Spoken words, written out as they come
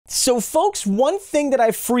So, folks, one thing that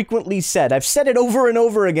I've frequently said, I've said it over and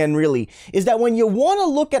over again, really, is that when you want to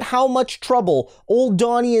look at how much trouble old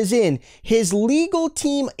Donnie is in, his legal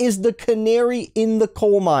team is the canary in the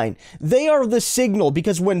coal mine. They are the signal,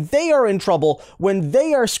 because when they are in trouble, when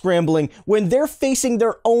they are scrambling, when they're facing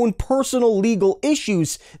their own personal legal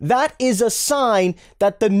issues, that is a sign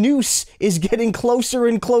that the noose is getting closer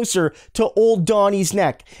and closer to old Donnie's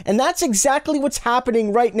neck. And that's exactly what's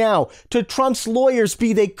happening right now to Trump's lawyers,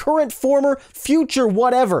 be they current, former, future,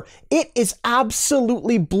 whatever. It is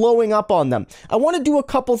absolutely blowing up on them. I want to do a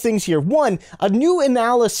couple things here. One, a new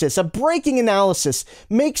analysis, a breaking analysis,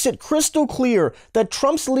 makes it crystal clear that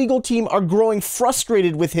Trump's legal team are growing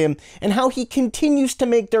frustrated with him and how he continues to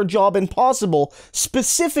make their job impossible,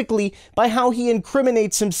 specifically by how he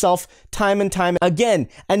incriminates himself time and time again.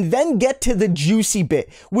 And then get to the juicy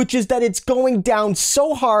bit, which is that it's going down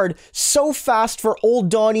so hard, so fast for old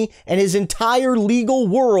Donnie and his entire legal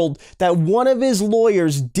world that one of his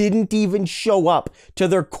lawyers didn't even show up to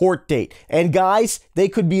their court date. And guys, they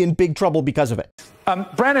could be in big trouble because of it.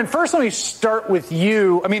 Brandon, first let me start with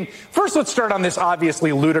you. I mean, first let's start on this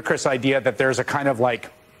obviously ludicrous idea that there's a kind of like,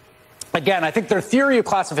 again, I think their theory of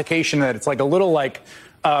classification that it's like a little like,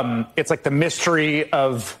 it's like the mystery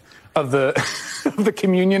of the of the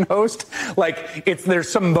communion host. Like there's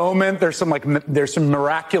some moment, there's some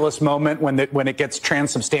miraculous moment when it gets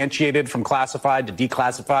transubstantiated from classified to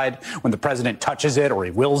declassified, when the president touches it or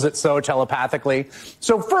he wills it so telepathically.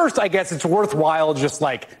 So first, I guess it's worthwhile just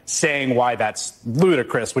like saying why that's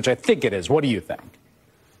ludicrous, which I think it is. What do you think?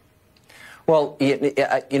 Well,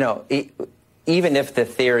 you know, even if the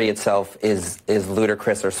theory itself is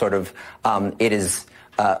ludicrous or sort of it is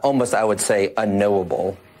almost, I would say,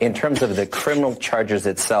 unknowable. In terms of the criminal charges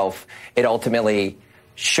itself, it ultimately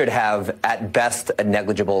should have, at best, a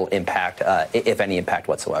negligible impact, if any impact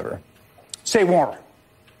whatsoever. Say more.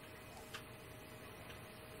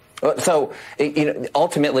 So, you know,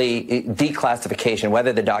 ultimately, declassification,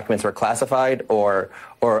 whether the documents were classified or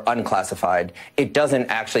unclassified, it doesn't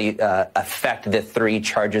actually affect the three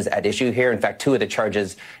charges at issue here. In fact, two of the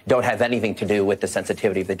charges don't have anything to do with the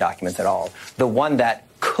sensitivity of the documents at all. The one that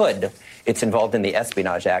could, it's involved in the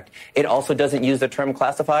Espionage Act. It also doesn't use the term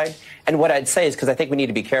classified. And what I'd say is, because I think we need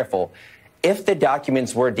to be careful, if the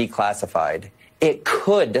documents were declassified, it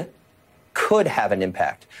could have an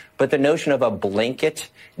impact. But the notion of a blanket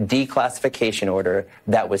declassification order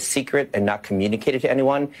that was secret and not communicated to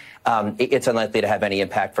anyone, it's unlikely to have any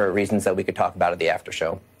impact for reasons that we could talk about at the after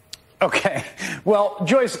show. Okay. Well,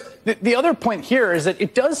 Joyce, the other point here is that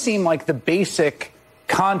it does seem like the basic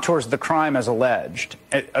contours of the crime as alleged,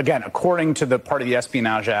 again, according to the part of the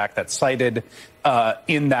Espionage Act that's cited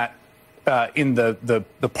in the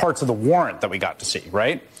parts of the warrant that we got to see,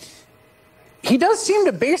 right? He does seem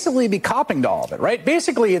to basically be copping to all of it, right?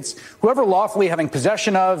 Basically, it's whoever lawfully having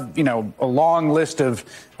possession of, you know, a long list of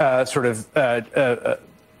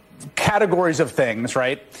categories of things,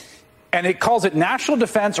 right? And it calls it national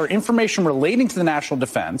defense or information relating to the national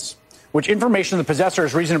defense, which information the possessor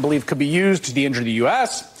has reason to believe could be used to injure the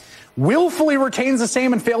U.S., willfully retains the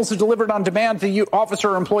same and fails to deliver it on demand to the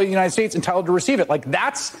officer or employee of the United States entitled to receive it. Like,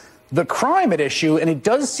 that's the crime at issue, and it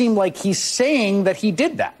does seem like he's saying that he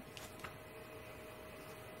did that.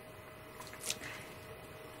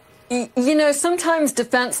 You know, sometimes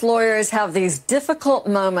defense lawyers have these difficult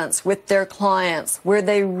moments with their clients where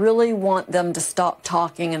they really want them to stop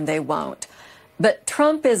talking and they won't. But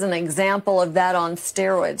Trump is an example of that on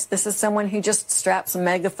steroids. This is someone who just straps a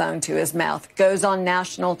megaphone to his mouth, goes on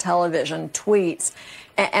national television, tweets.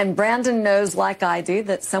 And Brandon knows, like I do,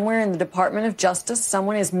 that somewhere in the Department of Justice,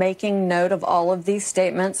 someone is making note of all of these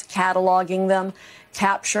statements, cataloging them,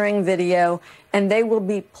 capturing video, and they will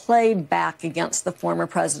be played back against the former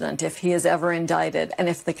president if he is ever indicted and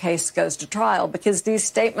if the case goes to trial, because these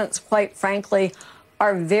statements, quite frankly,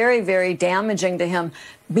 are very, very damaging to him.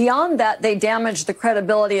 Beyond that, they damage the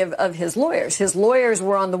credibility of his lawyers. His lawyers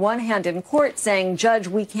were on the one hand in court saying, Judge,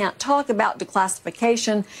 we can't talk about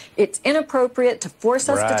declassification. It's inappropriate to force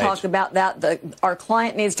us to talk about that. Our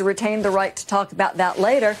client needs to retain the right to talk about that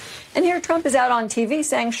later. And here Trump is out on TV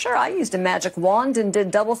saying, sure, I used a magic wand and did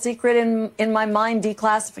double secret in my mind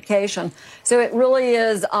declassification. So it really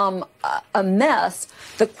is a mess.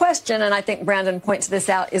 The question, and I think Brandon points this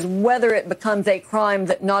out, is whether it becomes a crime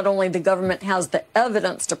that not only the government has the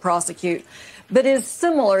evidence to prosecute, but is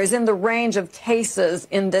similar, is in the range of cases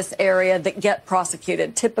in this area that get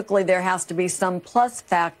prosecuted. Typically, there has to be some plus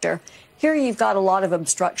factor. Here you've got a lot of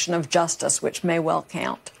obstruction of justice, which may well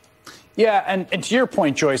count. Yeah, and to your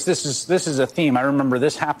point, Joyce, this is a theme. I remember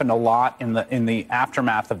this happened a lot in the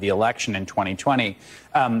aftermath of the election in 2020.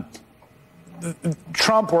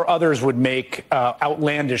 Trump or others would make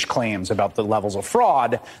outlandish claims about the levels of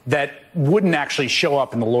fraud that wouldn't actually show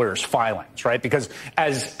up in the lawyers' filings, right? Because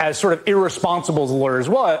as sort of irresponsible as the lawyers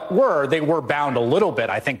were, they were bound a little bit,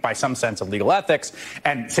 I think, by some sense of legal ethics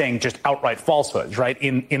and saying just outright falsehoods, right,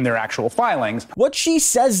 in their actual filings. What she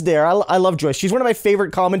says there, I love Joyce. She's one of my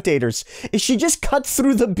favorite commentators, is she just cuts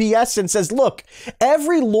through the BS and says, look,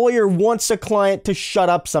 every lawyer wants a client to shut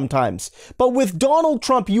up sometimes. But with Donald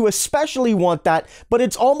Trump, you especially want that, but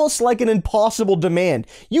it's almost like an impossible demand.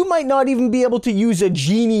 You might not even be able to use a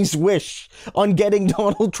genie's wish on getting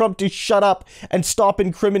Donald Trump to shut up and stop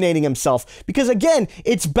incriminating himself. Because again,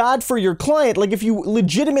 it's bad for your client. Like if you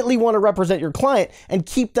legitimately want to represent your client and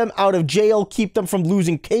keep them out of jail, keep them from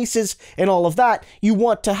losing cases and all of that, you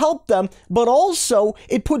want to help them, but also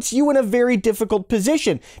it puts you in a very difficult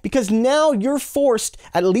position because now you're forced,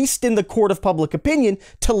 at least in the court of public opinion,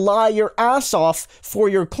 to lie your ass off for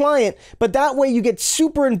your client. But that way you get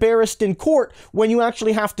super embarrassed in court when you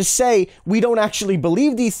actually have to say, we don't actually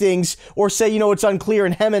believe these things, or say, you know, it's unclear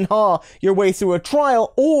and hem and haw your way through a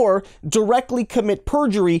trial, or directly commit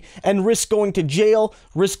perjury and risk going to jail,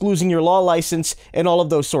 risk losing your law license, and all of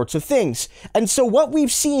those sorts of things. And so what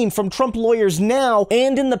we've seen from Trump lawyers now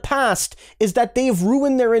and in the past is that they've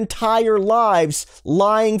ruined their entire lives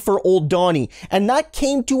lying for old Donnie. And that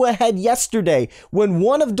came to a head yesterday when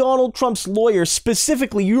one of Donald Trump's lawyers,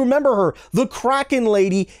 specifically, you remember her, the Kraken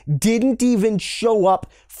lady, didn't even show up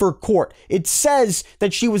for court. It says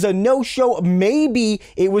that she was a no-show. Maybe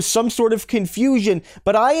it was some sort of confusion,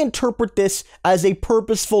 but I interpret this as a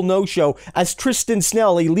purposeful no-show, as Tristan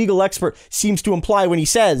Snell, a legal expert, seems to imply when he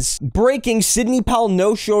says, breaking, Sidney Powell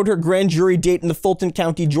no-showed her grand jury date in the Fulton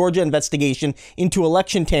County, Georgia investigation into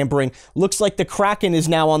election tampering. Looks like the Kraken is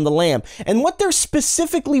now on the lam. And what they're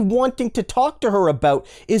specifically wanting to talk to her about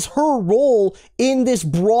is her role in this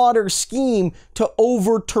broader scheme to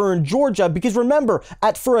overturn Georgia. Because remember,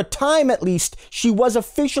 for a time at least, she was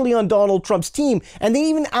officially on Donald Trump's team. And then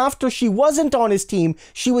even after she wasn't on his team,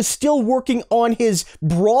 she was still working on his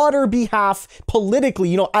broader behalf politically,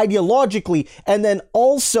 you know, ideologically. And then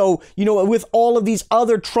also, you know, with all of these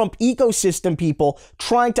other Trump ecosystem people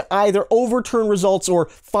trying to either overturn results or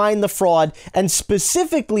find the fraud. And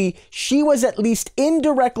specifically, she was at least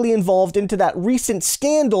indirectly involved into that recent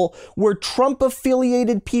scandal where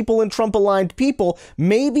Trump-affiliated people and Trump-aligned people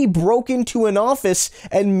maybe broke into an office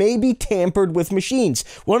and maybe tampered with machines.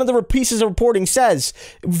 One of the pieces of reporting says,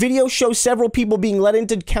 video shows several people being let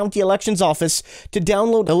into county elections office to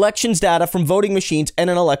download elections data from voting machines and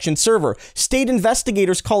an election server. State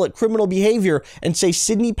investigators call it criminal behavior and say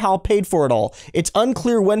Sidney Powell paid for it all. It's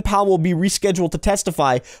unclear when Powell will be rescheduled to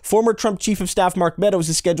testify. Former Trump Chief of Staff Mark Meadows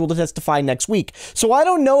is scheduled to testify next week. So I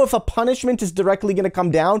don't know if a punishment is directly going to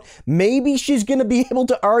come down. Maybe she's going to be able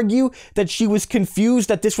to argue that she was confused,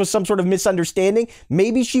 that this was some sort of misunderstanding.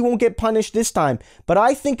 Maybe she won't get punished this time, but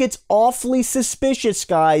I think it's awfully suspicious,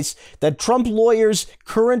 guys, that Trump lawyers,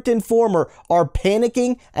 current and former, are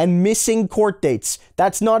panicking and missing court dates.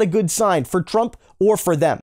 That's not a good sign for Trump or for them.